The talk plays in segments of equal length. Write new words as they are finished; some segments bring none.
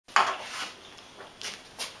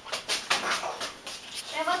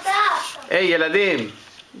היי ילדים,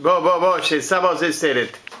 בוא, שסבא עושה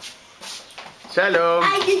סרט. שלום.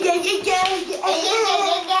 מה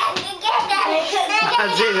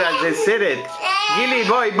זה סרט? גילי,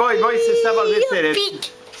 בואי, שסבא עושה סרט.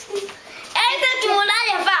 איזה תמונה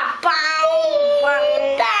יפה.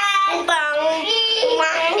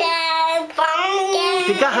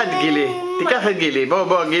 תיקח את גילי,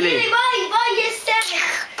 בוא גילי. בואי, יש סרט.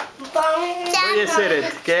 יש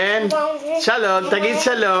סרט, כן? שלום, תגיד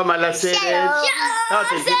שלום על הסרט.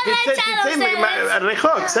 תצא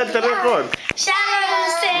רחוק, קצת רחוק.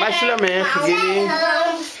 מה שלומך, גילי?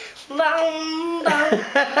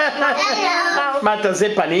 מה, אתה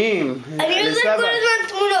עושה פנים? אני עושה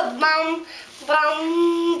כל הזמן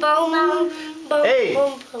תמונות. היי,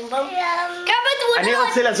 אני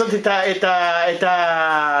רוצה לעשות את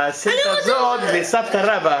הסרט הזאת בסבתא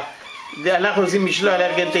רבא. אנחנו עושים משלוח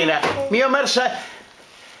לארגנטינה. מי אומר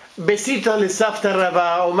בסיטו לסבתא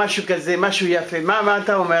רבא או משהו כזה, משהו יפה? מה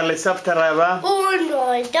אתה אומר לסבתא רבא?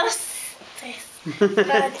 Uno, dos, tres.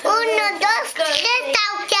 Uno, dos, tres,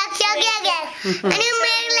 אני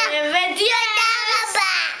אומר לה, תודה רבה.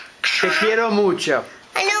 Te quiero mucho.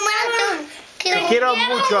 אני אומרת לו, Te quiero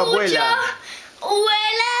mucho, abuela.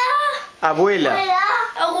 Abuela.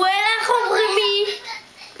 איך אומרים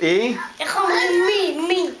מי? איך אומרים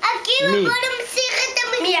מי? עקיבא, בוא נמשיך את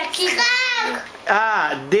המשחק.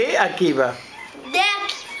 de Akiva.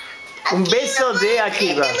 Un beso de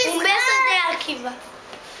Akiva.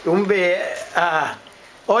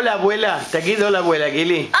 Hola abuela, תגיד hola abuela,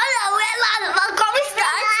 גילי. Hola abuela, ¿cómo estás?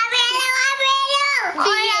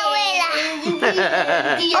 Hola abuela.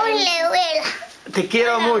 Te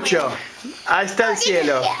quiero mucho. Hasta el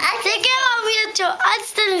cielo. Te quiero mucho.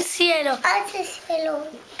 Hasta el cielo. Hasta el cielo.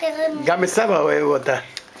 גם סבא אוהב אותה,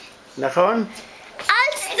 נכון? Hasta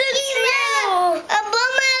el cielo. אבא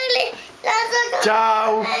אומר לי לעשות...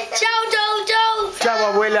 צ'או. צ'או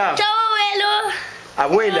אבואלה. צ'או אבואלו.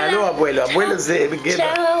 אבואלה, לא אבואלו. אבואלה זה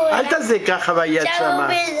בגדר. אל תעשה ככה ביד שמה.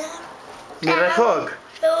 מרחוק.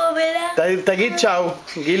 תגיד צ'או,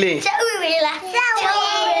 גילי. צ'או אבואלה.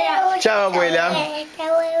 צ'או אבואלה.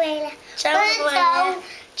 צ'או אבואלה.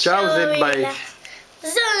 צ'או זה ביי.